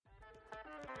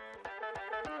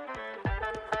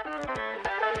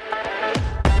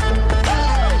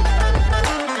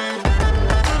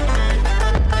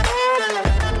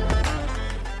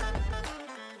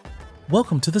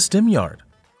Welcome to the STEM Yard,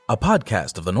 a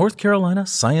podcast of the North Carolina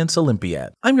Science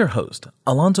Olympiad. I'm your host,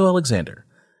 Alonzo Alexander,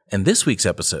 and this week's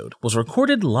episode was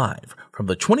recorded live from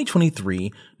the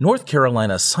 2023 North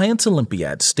Carolina Science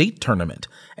Olympiad State Tournament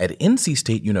at NC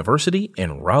State University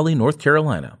in Raleigh, North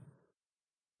Carolina.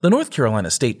 The North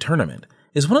Carolina State Tournament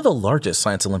is one of the largest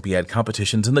Science Olympiad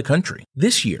competitions in the country.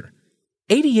 This year,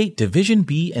 88 Division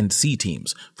B and C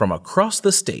teams from across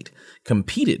the state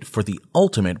competed for the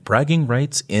ultimate bragging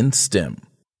rights in STEM.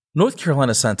 North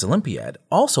Carolina Science Olympiad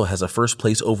also has a first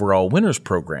place overall winners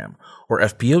program, or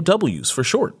FPOWs for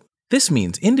short. This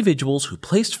means individuals who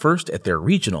placed first at their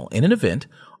regional in an event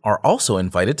are also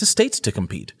invited to states to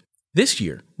compete. This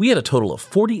year, we had a total of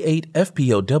 48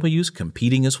 FPOWs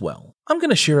competing as well. I'm going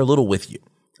to share a little with you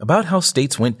about how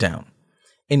states went down,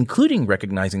 including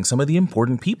recognizing some of the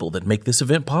important people that make this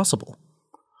event possible,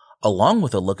 along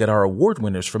with a look at our award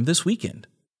winners from this weekend.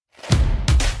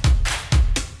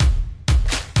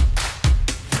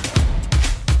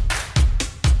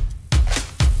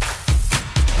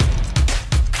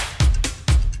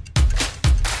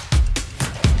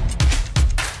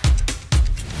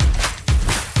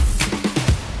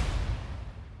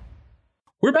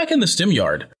 We're back in the STEM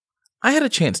Yard. I had a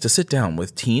chance to sit down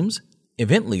with teams,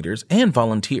 event leaders, and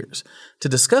volunteers to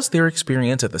discuss their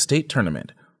experience at the state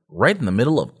tournament, right in the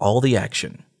middle of all the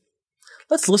action.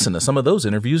 Let's listen to some of those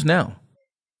interviews now.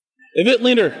 Event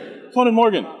leader, Conan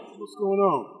Morgan. What's going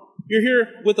on? You're here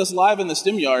with us live in the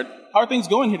STEM Yard. How are things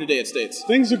going here today at States?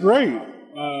 Things are great.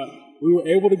 We were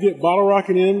able to get bottle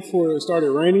rocket in before it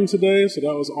started raining today, so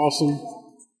that was awesome.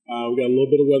 We got a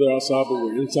little bit of weather outside, but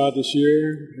we're inside this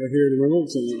year here in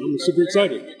Reynolds, and I'm super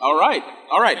excited. All right.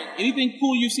 Anything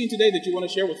cool you've seen today that you want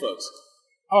to share with folks?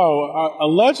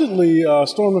 Allegedly,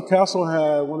 Storm the Castle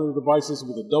had one of the devices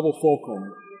with a double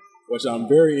fulcrum, which I'm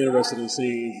very interested in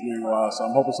seeing engineering-wise, so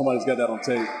I'm hoping somebody's got that on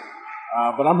tape.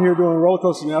 But I'm here doing roller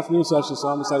coaster in the afternoon session, so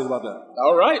I'm excited about that.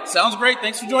 All right. Sounds great.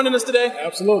 Thanks for joining us today.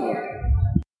 Absolutely.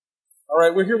 All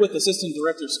right. We're here with Assistant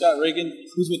Director Scott Reagan,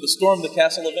 who's with the Storm the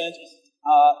Castle event.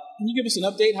 Can you give us an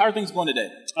update? How are things going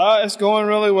today? It's going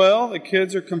really well. The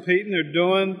kids are competing. They're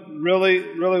doing really,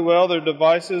 really well. Their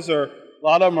devices a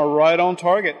lot of them are right on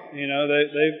target. You know,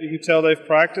 you can tell they've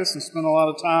practiced and spent a lot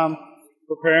of time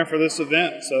preparing for this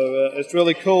event. So it's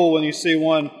really cool when you see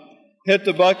one hit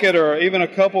the bucket, or even a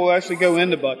couple actually go in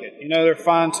the bucket. You know, they're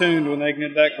fine-tuned when they can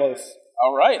get that close.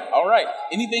 All right.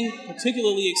 Anything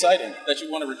particularly exciting that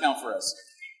you want to recount for us?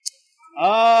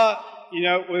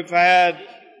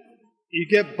 You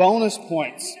get bonus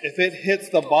points if it hits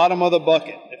the bottom of the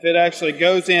bucket. If it actually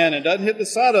goes in and doesn't hit the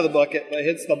side of the bucket, but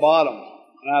hits the bottom.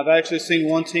 And I've actually seen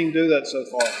one team do that so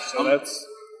far. So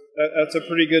that's a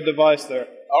pretty good device there.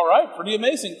 All right, pretty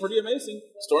amazing.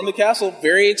 Storm the Castle,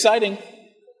 very exciting.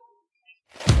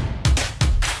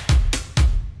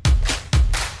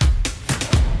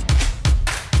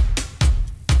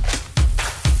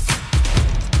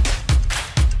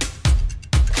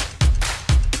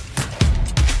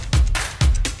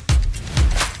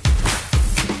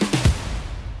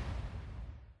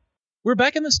 We're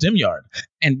back in the STEM Yard,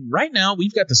 and right now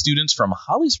we've got the students from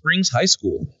Holly Springs High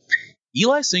School.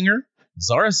 Eli Singer,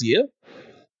 Zara Zia,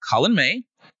 Colin May,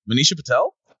 Manisha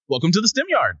Patel, welcome to the STEM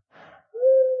Yard.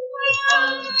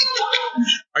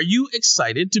 Are you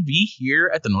excited to be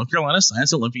here at the North Carolina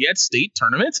Science Olympiad State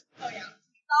Tournament? Oh, yeah.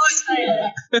 So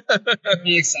excited.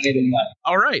 Very excited.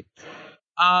 All right.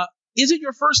 Is it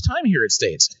your first time here at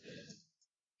States?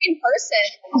 In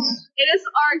person. It is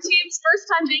our team's first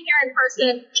time being here in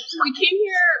person. We came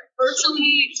here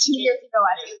virtually 2 years ago,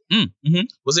 I think.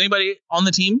 Was anybody on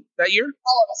the team that year?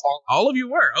 All of us are. All of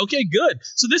you were. Okay, good.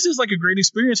 So this is like a great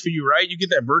experience for you, right? You get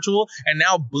that virtual, and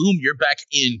now, boom, you're back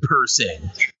in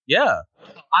person. Yeah.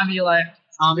 I'm Eli.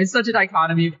 It's such a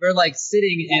dichotomy. We're like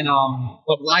sitting in a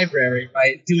library,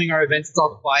 right, doing our events. It's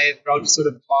all quiet. We're all just sort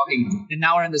of talking. And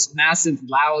now we're in this massive,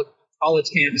 loud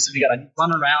college campus, and we got to run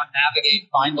around, navigate,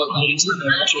 find what meetings are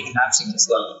there, actually connecting and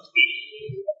stuff.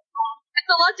 It's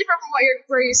a lot different from what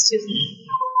we're used to.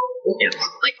 Yeah.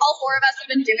 Like, all four of us have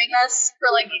been doing this for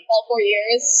like all 4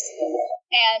 years,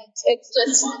 and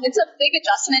it's a big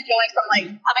adjustment going from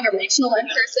like having a regional in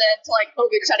person to like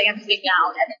COVID shutting everything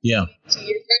down, and then 2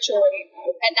 years virtually,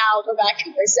 and now we're back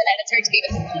in person, and it's great to be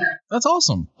with you. That's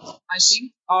awesome. I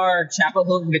think our Chapel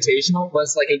Hill Invitational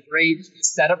was like a great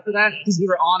setup for that because we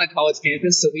were on a college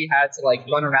campus, so we had to like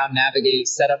run around, navigate,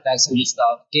 set up that sort of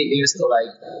stuff, get used to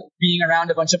like being around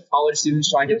a bunch of college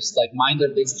students trying to just like mind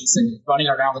their business and running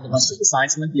around with a bunch of the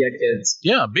Science Olympiad kids.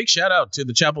 Yeah, big shout out to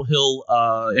the Chapel Hill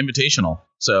Invitational.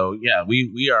 So yeah,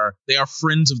 they are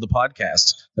friends of the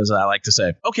podcast, as I like to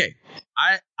say. Okay,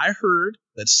 I heard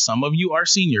that some of you are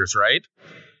seniors, right?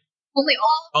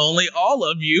 Only all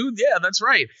of you. Yeah, that's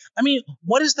right. I mean,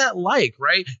 what is that like,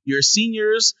 right? You're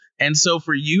seniors, and so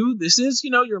for you, this is,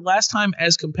 your last time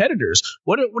as competitors.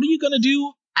 What are you going to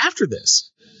do after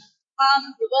this?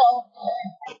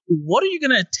 What are you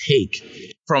going to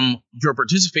take from your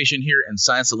participation here in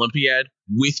Science Olympiad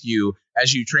with you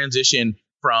as you transition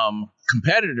from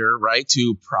competitor, right,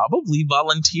 to probably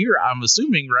volunteer, I'm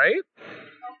assuming, right?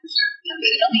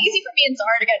 It'll be easy for me and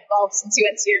Zara to get involved since we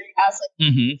went to your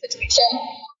situation.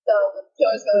 So we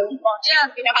always go,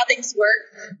 we know how things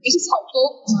work, which is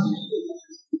helpful.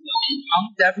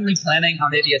 I'm definitely planning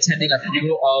on maybe attending a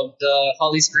few of the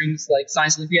Holly Springs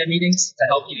Science Olympiad meetings to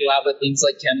help people out with things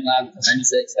like Chem Lab,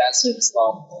 forensics, that sort of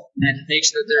stuff, and make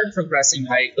sure they're progressing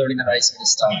right, learning the right sort of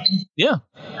stuff. Yeah.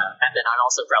 And then I'm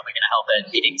also probably going to help at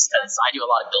meetings because I do a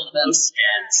lot of build events,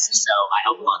 and so I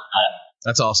help a lot of that.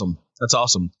 That's awesome. That's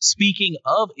awesome. Speaking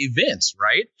of events,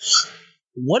 right?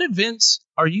 What events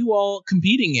are you all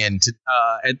competing in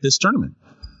at this tournament?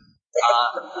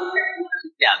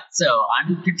 So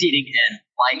I'm competing in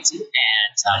Light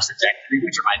and Trajectory,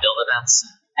 which are my build events,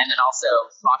 and then also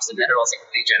Rocks and Minerals and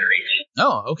Clean Generation.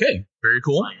 Oh, okay. Very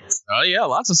cool. Oh, yeah,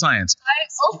 lots of science. I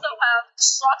also have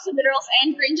Rocks and Minerals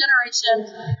and Green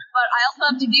Generation, but I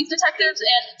also have Disease Detectives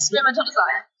and Experimental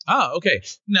Design. Ah, okay.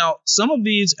 Now, some of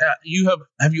these,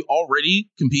 have you already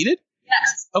competed?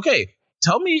 Yes. Okay.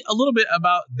 Tell me a little bit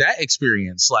about that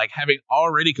experience, like having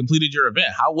already completed your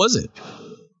event. How was it?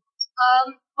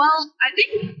 Well, I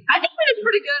think we did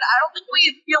pretty good. I don't think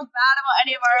we feel bad about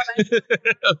any of our events.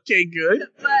 Okay, good.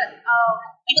 But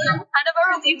it's kind of a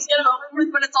relief to get it over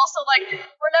with, but it's also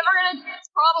it's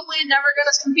probably never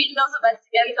gonna compete in those events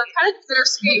again, so it's kind of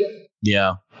bittersweet.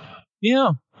 Yeah.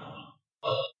 Yeah.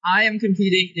 I am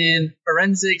competing in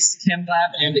forensics, chem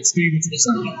lab, and experimental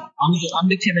design. I'm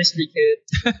the chemistry kid.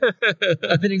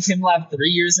 I've been in chem lab 3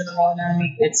 years in a row now.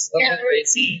 It's a little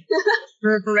crazy.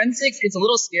 For forensics, it's a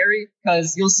little scary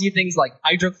because you'll see things like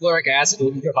hydrochloric acid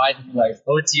will be provided.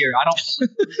 Oh dear, I don't.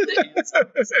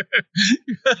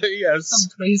 Yes. Some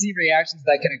crazy reactions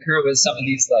that can occur with some of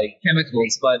these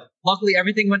chemicals, but luckily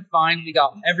everything went fine. We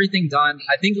got everything done.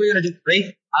 I think we're gonna do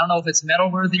great. I don't know if it's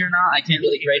medal worthy or not. I can't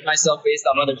really grade myself based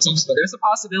on other teams, but there's a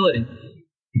possibility.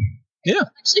 Yeah.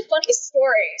 Actually, funny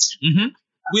story. Mm-hmm.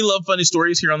 We love funny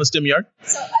stories here on the STEM Yard.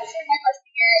 So I started my first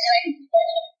year, and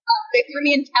they threw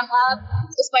me in chem lab,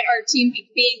 despite our team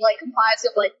being comprised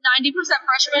of 90%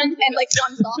 freshmen and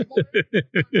one sophomore. So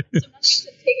none of us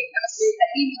had taken chemistry.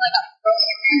 That means I got thrown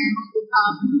in there.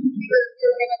 We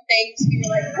were given things. We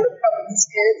were like, what are these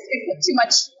kids? We put too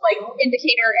much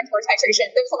indicator into our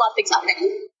titration. There's a lot of things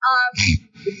happening.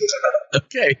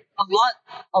 Okay.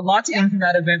 A lot to learn from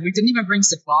that event. We didn't even bring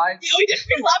supplies. Yeah, we didn't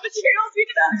bring lab materials. We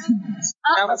did that.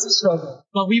 That was a struggle.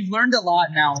 But we've learned a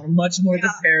lot now. We're much more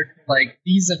prepared for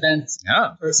these events.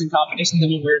 Yeah. Person competition than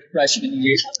we were freshman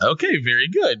year. Okay, very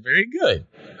good. Very good.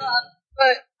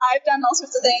 But I've done all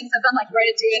sorts of things. I've done Write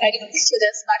a Do It. I didn't picture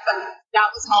this back when that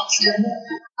was an option.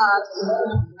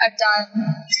 I've done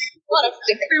a lot of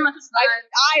experimental design.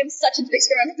 I am such an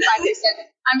experimental design person.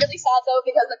 I'm really sad though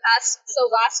because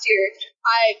last year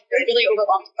I was really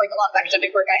overwhelmed with a lot of academic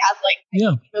work. I had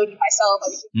devoted myself.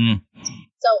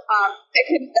 So I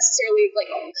couldn't necessarily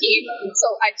compete.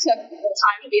 So I took the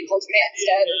time to be an alternate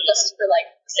instead, just for the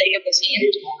sake of the team.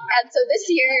 And so this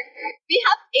year we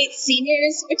have 8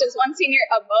 seniors, which is 1 senior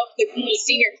above the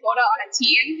senior quota on a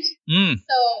team.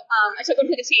 So I took them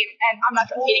to the team, and I'm not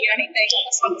competing in anything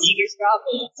unless one of the seniors are up.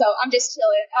 So I'm just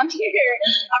chilling. I'm here.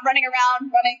 I'm running around,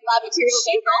 running lab materials.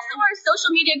 She's also our social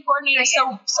media coordinator,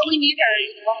 so we need her.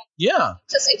 Yeah.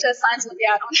 Just into Science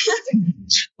Olympiad.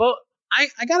 Well, I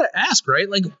gotta ask, right?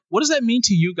 What does that mean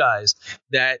to you guys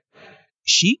that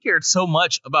she cared so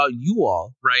much about you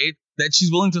all, right? That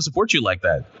she's willing to support you like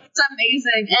that? It's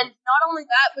amazing. And not only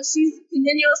that, but she's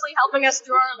continuously helping us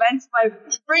through our events by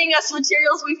bringing us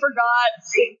materials we forgot,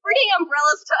 bringing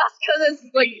umbrellas to us because it's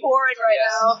pouring right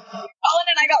now. Colin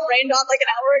and I got rained on an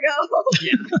hour ago.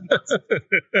 Yeah.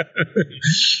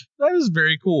 That is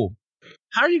very cool.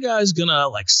 How are you guys gonna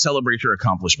celebrate your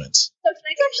accomplishments? So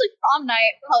tonight's actually prom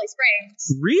night for Holly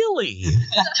Springs. Really?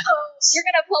 So you're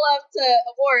gonna pull up to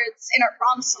awards in our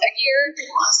prom gear.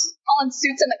 Colin's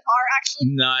suits in the car,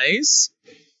 actually. Nice.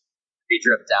 be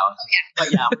dripped down.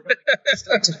 But yeah, we're going to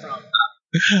start to from.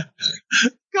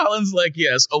 Colin's like,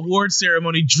 yes, award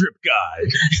ceremony drip guy.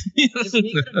 If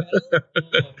we get a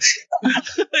medal,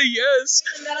 Yes,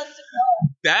 Medals to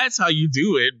go. that's how you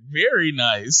do it. Very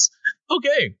nice.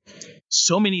 Okay.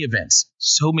 So many events.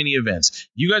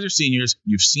 You guys are seniors.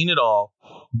 You've seen it all.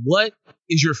 What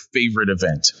is your favorite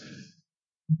event?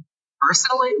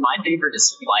 Personally, my favorite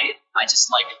is flight. I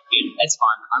just like it. It's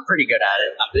fun. I'm pretty good at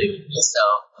it. So,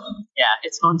 yeah,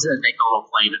 it's fun to make a little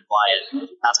plane and fly it.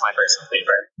 That's my personal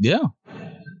favorite. Yeah.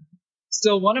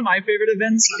 So one of my favorite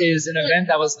events is an event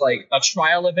that was like a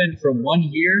trial event for 1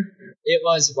 year. It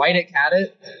was Write It, CAD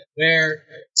It, where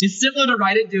it's similar to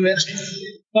Write It, Do It,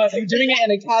 but you're doing it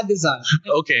in a CAD design.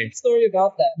 Okay. Story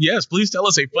about that. Yes, please tell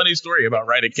us a funny story about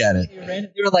Write It, CAD It.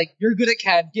 They were like, "You're good at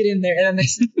CAD, get in there," and then they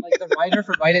sent like the writer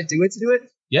for Write It, Do It to do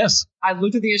it. Yes. I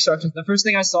looked at the instructions. The first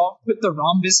thing I saw, put the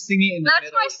rhombus thingy in the That's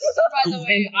middle. my sister, by the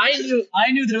way. And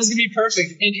I knew that it was gonna be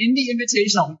perfect. And in the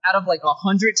invitational, out of like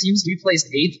 100 teams, we placed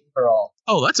 8th overall.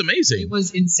 Oh, that's amazing. It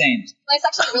was insane. It's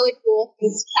actually really cool.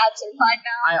 He's CAD certified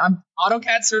now. I'm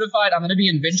AutoCAD certified. I'm gonna be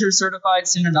Inventor certified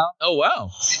soon enough. Oh,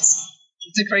 wow. It's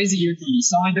a crazy year for me.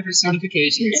 So many different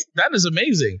certifications. That is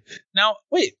amazing. Now,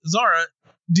 wait, Zara,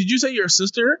 did you say your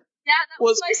sister? Yeah, that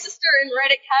was my sister in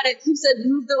Reddit had it who said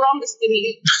move the rhombus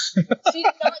thingy. She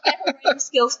did not get her writing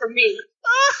skills from me.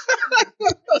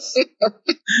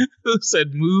 Who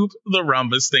said move the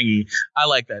rhombus thingy? I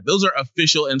like that. Those are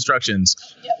official instructions.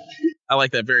 Yep. I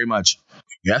like that very much.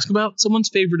 You ask about someone's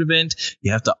favorite event.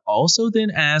 You have to also then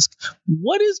ask,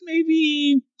 what is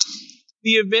maybe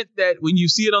the event that when you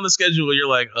see it on the schedule, you're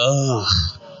like, ugh.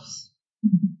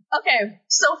 Okay,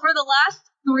 so for the last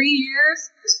 3 years,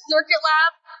 Circuit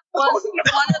Lab was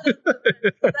one of the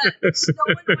that no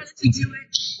one wanted to do it.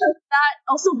 That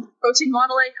also protein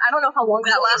modeling. I don't know how long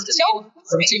that lasted.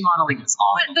 Protein modeling is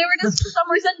awesome. But they were just for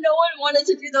some reason no one wanted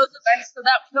to do those events, so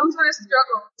those were a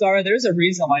struggle. Sorry, there's a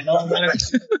reason why no one wanted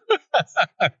to.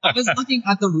 I was looking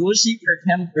at the rule sheet for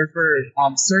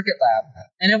Circuit Lab,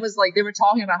 and it was like they were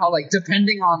talking about how like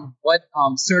depending on what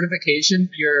certification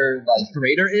your like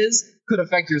creator is could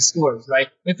affect your scores, right?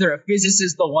 If they're a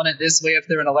physicist, they'll want it this way. If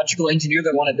they're an electrical engineer,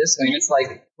 they'll want it this way. And it's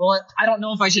like, well, I don't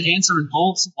know if I should answer in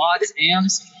volts, watts,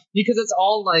 amps, because it's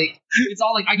all like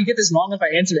I can get this wrong if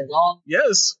I answer it wrong.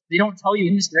 Yes. They don't tell you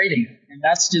in this grading, and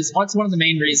that's one of the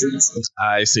main reasons.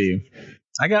 I see.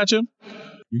 I got you.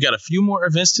 You've got a few more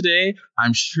events today.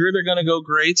 I'm sure they're going to go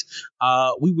great.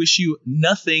 We wish you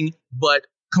nothing but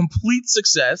complete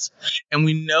success, and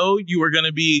we know you are going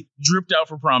to be dripped out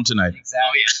for prom tonight.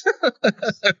 Exactly.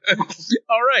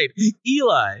 All right.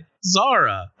 Eli,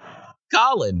 Zara,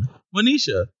 Colin,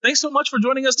 Manisha, thanks so much for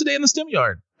joining us today in the STEM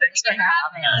Yard. Thanks for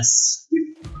having us.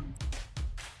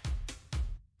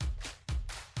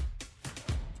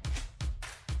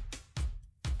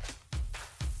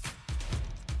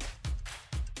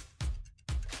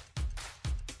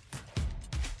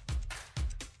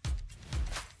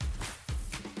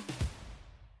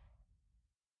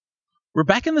 We're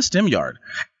back in the STEM Yard,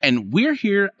 and we're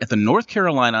here at the North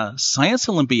Carolina Science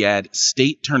Olympiad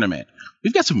State Tournament.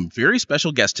 We've got some very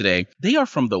special guests today. They are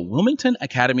from the Wilmington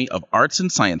Academy of Arts and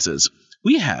Sciences.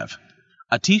 We have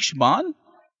Atiq Shaban,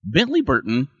 Bentley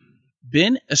Burton,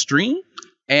 Ben Estreen,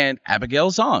 and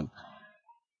Abigail Zong.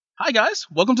 Hi, guys.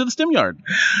 Welcome to the STEM Yard.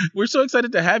 We're so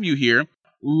excited to have you here.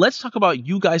 Let's talk about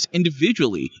you guys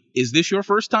individually. Is this your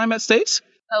first time at States?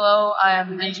 Hello, I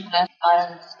am Benjamin.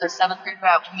 I'm the 7th grader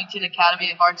at Wilmington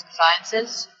Academy of Arts and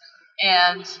Sciences,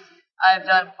 and I've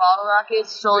done bottle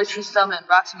rockets, solar system, and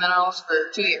rocks and minerals for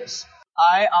 2 years.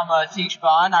 Hi, I'm Atiq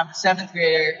Shaban. I'm a 7th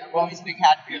grader at Wilmington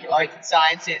Academy of Arts and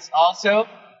Sciences. Also,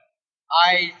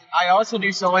 I also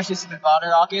do solar system and bottle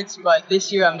rockets, but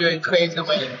this year I'm doing Crave the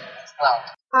Wind as well.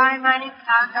 Hi, my name is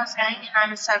Abigail Zhang, and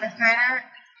I'm a 7th grader.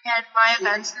 And my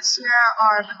events this year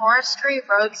are Forestry,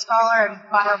 Road Scholar, and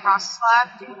Bioprocess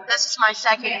Lab. This is my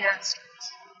second year at school.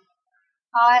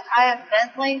 Hi, I am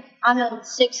Bentley. I'm in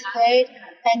 6th grade,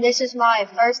 and this is my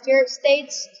first year at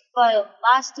States. But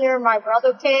last year, my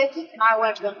brother came, and I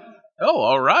went with him. Oh,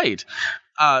 all right.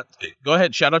 Go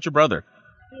ahead. Shout out your brother.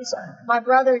 My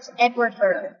brother's Edward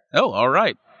Burton. Oh, all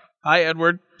right. Hi,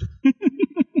 Edward.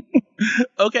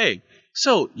 Okay.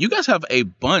 So you guys have a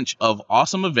bunch of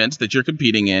awesome events that you're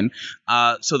competing in.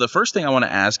 So the first thing I want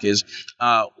to ask is,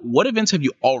 what events have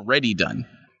you already done?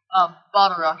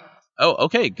 Bottle rocket. Oh,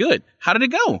 okay, good. How did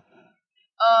it go?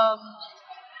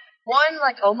 One,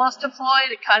 almost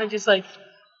deployed. It kind of just,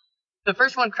 the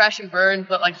first one crashed and burned,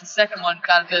 but, the second one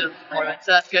got a bit of performance,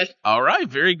 so that's good. All right,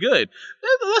 very good.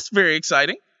 That's very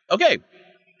exciting. Okay.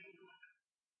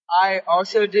 I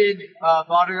also did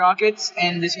bottle rockets,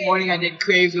 and this morning I did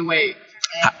Crave the Wave.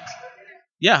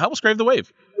 Yeah, how was Crave the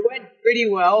Wave? It went pretty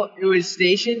well. It was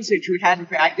stations, which we hadn't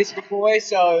practiced before,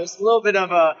 so it was a little bit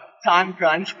of a time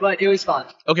crunch, but it was fun.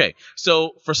 Okay,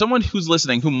 so for someone who's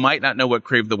listening who might not know what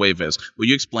Crave the Wave is, will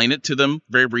you explain it to them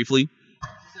very briefly?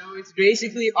 So it's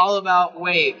basically all about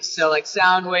waves. So like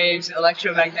sound waves,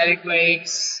 electromagnetic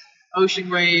waves,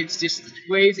 ocean waves, just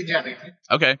waves in general.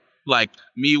 Okay, like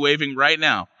me waving right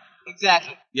now.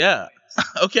 Exactly. Yeah.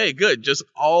 Okay, good. Just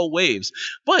all waves.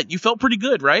 But you felt pretty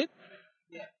good, right?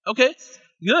 Yeah. Okay,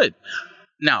 good.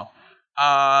 Now,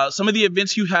 some of the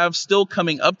events you have still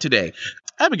coming up today.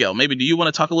 Abigail, maybe do you want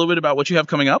to talk a little bit about what you have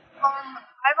coming up?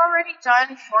 I've already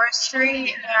done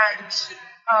forestry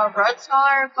and road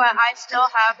scholar, but I still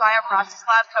have bioprocess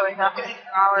lab coming up in a few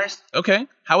hours. Okay.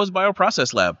 How was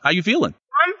Bioprocess Lab? How you feeling?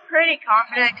 I'm pretty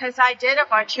confident because I did a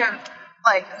bunch of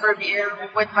review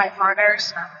with my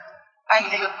partners. I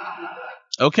think.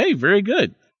 Okay, very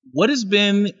good. What has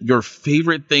been your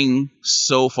favorite thing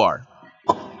so far?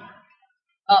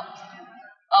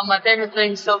 My favorite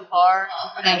thing so far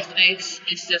in the States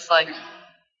is just the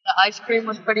ice cream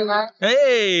was pretty nice.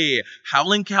 Hey,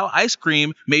 Howlin' Cow ice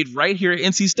cream made right here at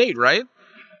NC State, right?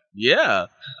 Yeah.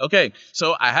 Okay,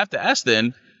 so I have to ask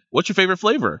then, what's your favorite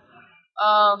flavor?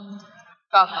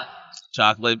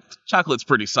 Chocolate. Chocolate's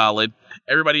pretty solid.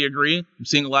 Everybody agree? I'm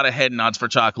seeing a lot of head nods for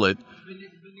chocolate.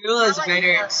 Vanilla is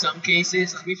better in some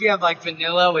cases. If you have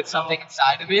vanilla with something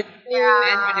inside of it, then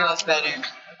vanilla's better.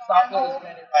 Chocolate is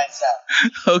better by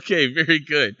itself. Okay, very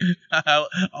good.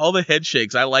 All the head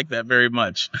shakes. I like that very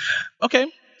much. Okay.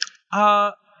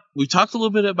 We've talked a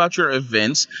little bit about your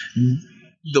events.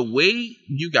 The way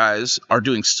you guys are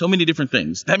doing so many different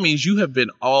things, that means you have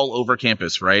been all over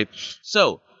campus, right?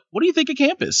 So, what do you think of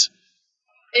campus?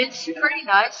 It's pretty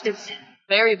nice. It's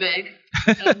very big.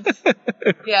 And,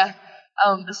 yeah.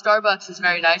 The Starbucks is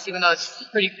very nice, even though it's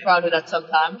pretty crowded at some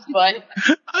times, but...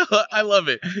 I love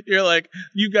it. You're like,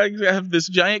 you guys have this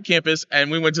giant campus, and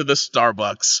we went to the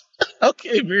Starbucks.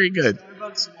 Okay, very good.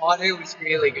 Starbucks water was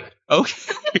really good.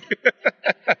 Okay.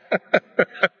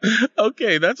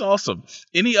 Okay, that's awesome.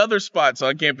 Any other spots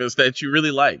on campus that you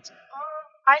really liked?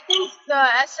 I think the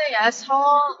SAS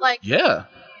hall, yeah,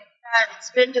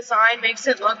 that's been designed makes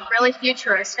it look really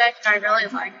futuristic, and I really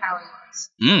like how it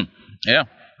looks. Yeah,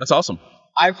 that's awesome.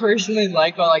 I personally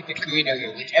like the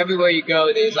greenery. Everywhere you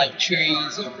go, there's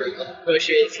trees and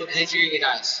bushes, and it's really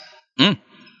nice.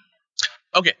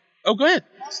 Okay. Oh, go ahead.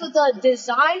 Also, the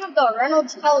design of the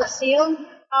Reynolds Coliseum,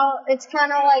 it's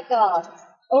kind of like a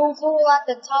oval at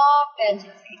the top, and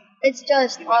it's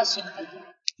just awesome.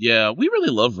 Yeah, we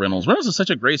really love Reynolds. Reynolds is such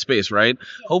a great space, right?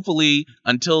 Hopefully,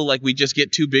 until we just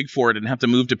get too big for it and have to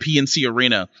move to PNC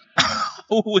Arena,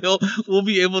 we'll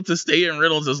be able to stay in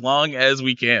Reynolds as long as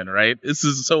we can, right? This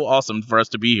is so awesome for us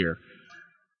to be here.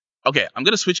 Okay, I'm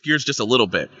going to switch gears just a little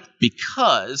bit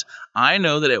because I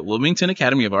know that at Wilmington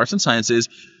Academy of Arts and Sciences,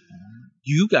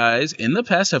 you guys in the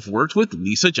past have worked with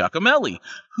Lisa Giacomelli,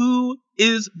 who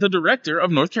is the director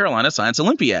of North Carolina Science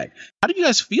Olympiad. How do you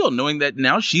guys feel knowing that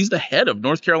now she's the head of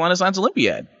North Carolina Science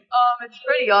Olympiad? It's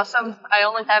pretty awesome. I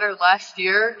only had her last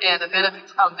year and a bit of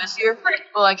this year.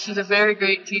 But she's a very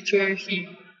great teacher. She's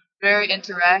very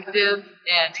interactive,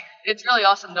 and it's really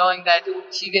awesome knowing that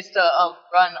she gets to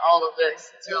run all of this.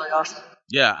 It's really awesome.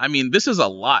 Yeah, I mean, this is a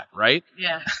lot, right?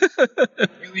 Yeah.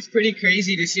 It was pretty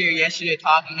crazy to see her yesterday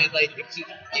talking at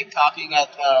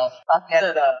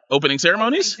the opening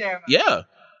ceremonies. Yeah.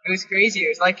 It was crazy. It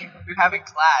was like we were having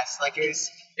class.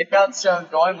 It felt so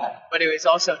normal, but it was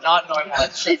also not normal at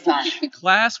the same time.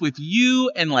 Class with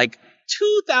you and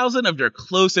 2,000 of your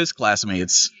closest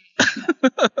classmates.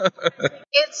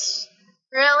 It's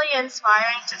really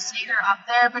inspiring to see her up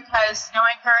there because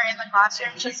knowing her in the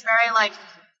classroom, she's very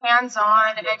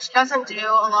hands-on, and she doesn't do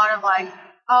a lot of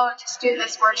just do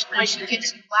this work. She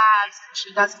gets labs and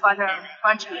she does a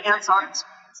bunch of hands-on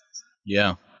experiences.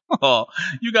 Yeah. Oh,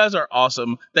 you guys are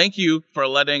awesome. Thank you for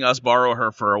letting us borrow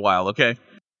her for a while, okay?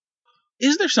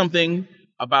 Is there something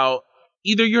about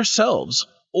either yourselves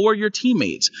or your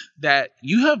teammates that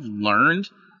you have learned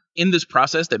in this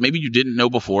process that maybe you didn't know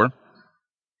before?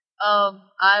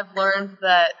 I've learned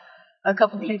that a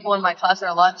couple people in my class are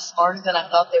a lot smarter than I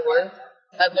thought they were.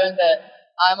 I've learned that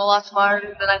I'm a lot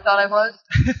smarter than I thought I was.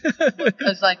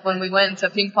 Because when we went into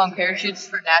ping pong parachutes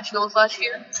for nationals last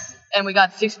year, and we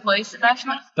got 6th place in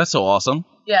nationals. That's so awesome.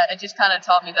 Yeah, it just kind of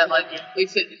taught me that we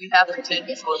have to take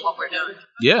this with what we're doing.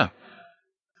 Yeah.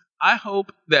 I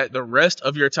hope that the rest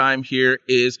of your time here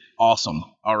is awesome.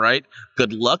 All right.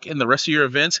 Good luck in the rest of your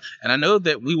events. And I know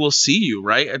that we will see you,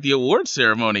 right, at the award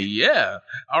ceremony. Yeah.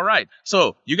 All right.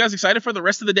 So, you guys excited for the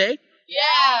rest of the day?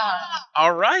 Yeah.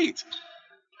 All right.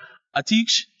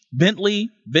 Atish, Bentley,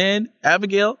 Ben,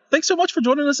 Abigail, thanks so much for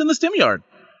joining us in the STEM Yard.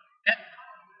 It's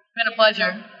been a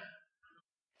pleasure.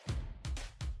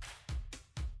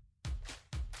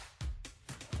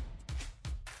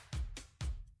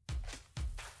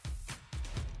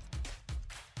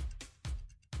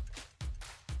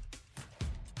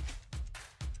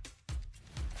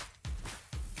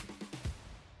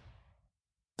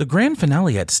 The grand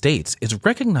finale at States is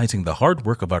recognizing the hard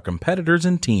work of our competitors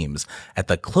and teams at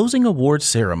the closing awards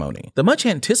ceremony. The much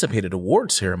anticipated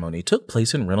awards ceremony took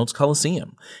place in Reynolds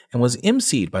Coliseum and was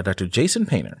emceed by Dr. Jason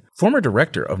Painter, former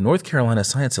director of North Carolina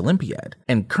Science Olympiad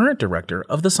and current director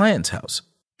of the Science House.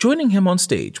 Joining him on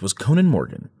stage was Conan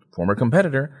Morgan, former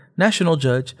competitor, national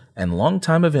judge, and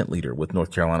longtime event leader with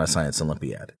North Carolina Science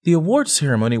Olympiad. The awards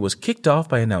ceremony was kicked off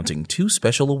by announcing 2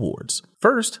 special awards.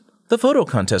 First, the photo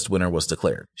contest winner was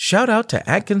declared. Shout out to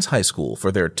Atkins High School for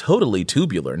their totally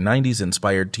tubular 90s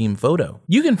inspired team photo.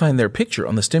 You can find their picture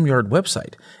on the STEM Yard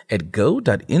website at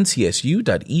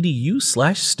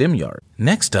go.ncsu.edu/STEMyard.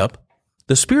 Next up,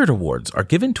 the Spirit Awards are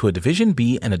given to a Division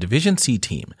B and a Division C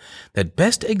team that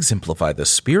best exemplify the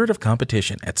spirit of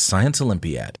competition at Science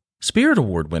Olympiad. Spirit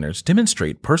Award winners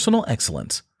demonstrate personal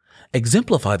excellence,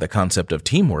 exemplify the concept of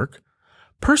teamwork,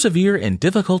 persevere in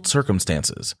difficult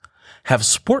circumstances, have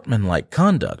sportsmanlike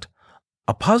conduct,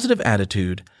 a positive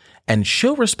attitude, and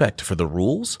show respect for the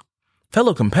rules,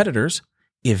 fellow competitors,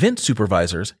 event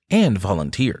supervisors, and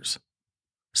volunteers.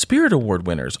 Spirit Award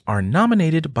winners are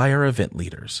nominated by our event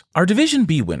leaders. Our Division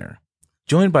B winner,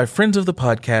 joined by friends of the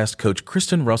podcast Coach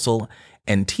Kristen Russell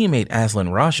and teammate Aslan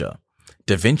Raja,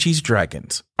 Da Vinci's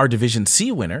Dragons. Our Division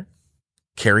C winner,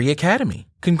 Carey Academy.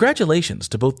 Congratulations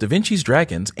to both Da Vinci's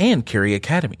Dragons and Carey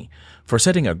Academy for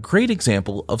setting a great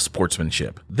example of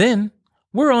sportsmanship. Then,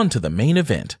 we're on to the main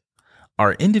event,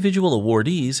 our individual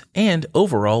awardees and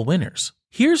overall winners.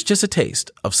 Here's just a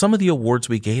taste of some of the awards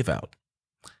we gave out.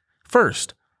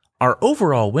 First, our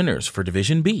overall winners for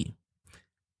Division B.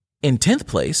 In 10th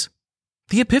place,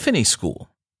 the Epiphany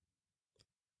School.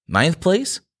 9th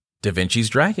place, Da Vinci's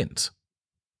Dragons.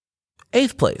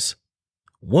 8th place,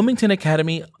 Wilmington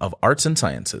Academy of Arts and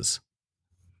Sciences.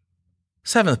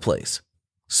 7th place,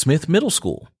 Smith Middle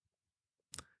School.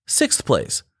 6th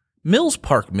place, Mills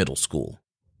Park Middle School.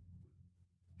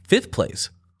 5th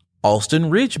place, Alston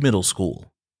Ridge Middle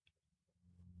School.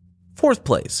 4th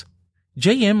place,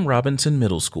 J.M. Robinson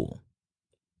Middle School.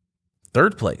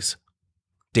 3rd place,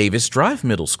 Davis Drive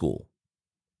Middle School.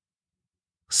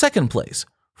 2nd place,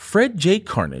 Fred J.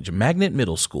 Carnage Magnet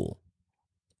Middle School.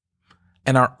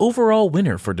 And our overall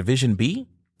winner for Division B,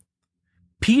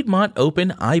 Piedmont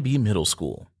Open IB Middle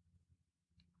School.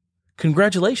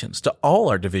 Congratulations to all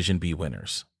our Division B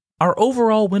winners. Our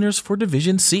overall winners for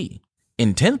Division C.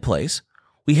 In 10th place,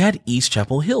 we had East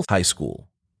Chapel Hill High School.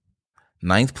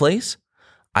 9th place,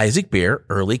 Isaac Bear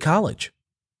Early College.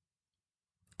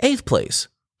 8th place,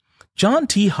 John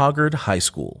T. Hoggard High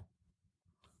School.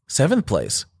 7th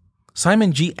place,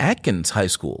 Simon G. Atkins High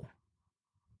School.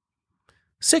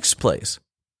 6th place,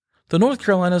 the North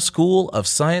Carolina School of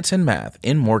Science and Math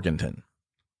in Morganton.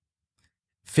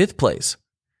 5th place,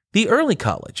 the Early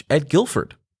College at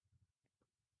Guilford.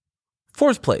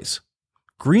 4th place,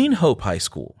 Green Hope High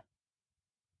School.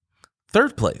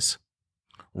 3rd place,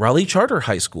 Raleigh Charter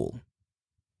High School.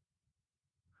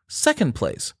 2nd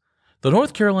place, the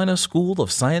North Carolina School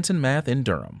of Science and Math in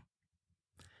Durham.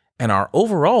 And our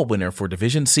overall winner for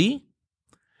Division C,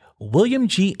 William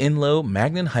G. Enlow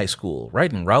Magnan High School,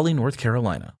 right in Raleigh, North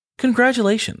Carolina.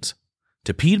 Congratulations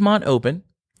to Piedmont Open,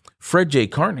 Fred J.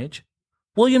 Carnage,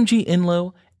 William G.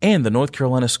 Enlow, and the North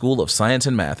Carolina School of Science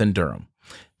and Math in Durham.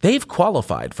 They've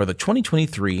qualified for the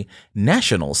 2023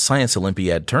 National Science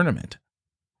Olympiad Tournament.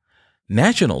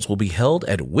 Nationals will be held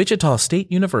at Wichita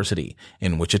State University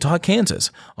in Wichita, Kansas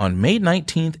on May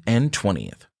 19th and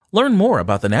 20th. Learn more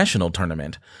about the National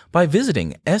Tournament by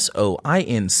visiting soinc.org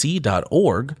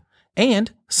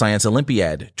and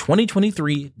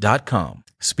ScienceOlympiad2023.com.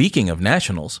 Speaking of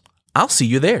nationals, I'll see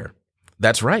you there.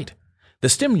 That's right. The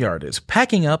STEM Yard is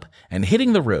packing up and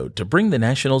hitting the road to bring the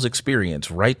Nationals experience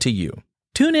right to you.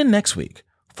 Tune in next week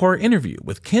for our interview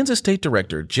with Kansas State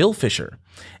Director Jill Fisher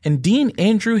and Dean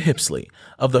Andrew Hipsley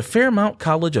of the Fairmount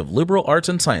College of Liberal Arts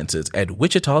and Sciences at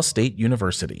Wichita State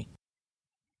University.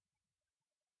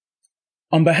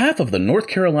 On behalf of the North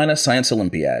Carolina Science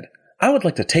Olympiad, I would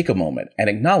like to take a moment and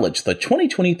acknowledge the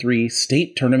 2023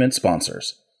 state tournament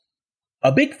sponsors: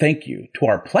 A big thank you to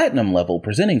our platinum level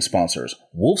presenting sponsors,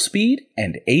 Wolfspeed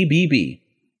and ABB.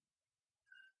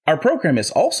 Our program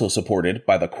is also supported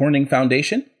by the Corning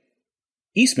Foundation,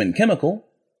 Eastman Chemical,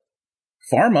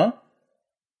 Pharma,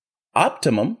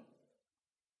 Optimum,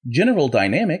 General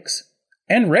Dynamics,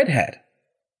 and Red Hat.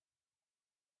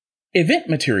 Event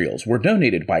materials were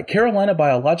donated by Carolina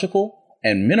Biological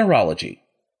and Mineralogy.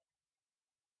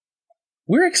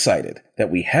 We're excited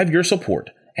that we have your support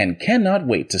and cannot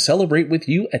wait to celebrate with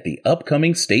you at the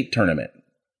upcoming state tournament.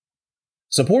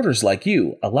 Supporters like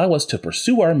you allow us to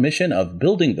pursue our mission of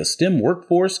building the STEM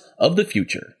workforce of the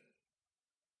future.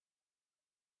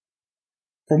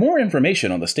 For more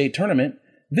information on the state tournament,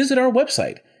 visit our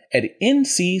website at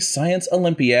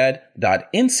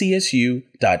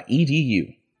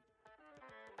ncscienceolympiad.ncsu.edu.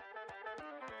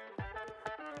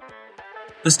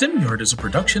 The STEM Yard is a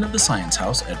production of the Science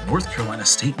House at North Carolina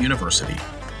State University.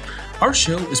 Our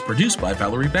show is produced by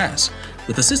Valerie Bass,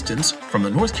 with assistance from the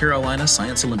North Carolina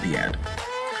Science Olympiad.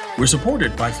 We're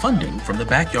supported by funding from the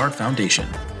Backyard Foundation.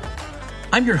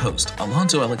 I'm your host,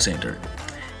 Alonzo Alexander.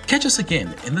 Catch us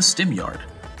again in the STEM Yard,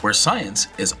 where science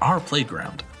is our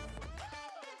playground.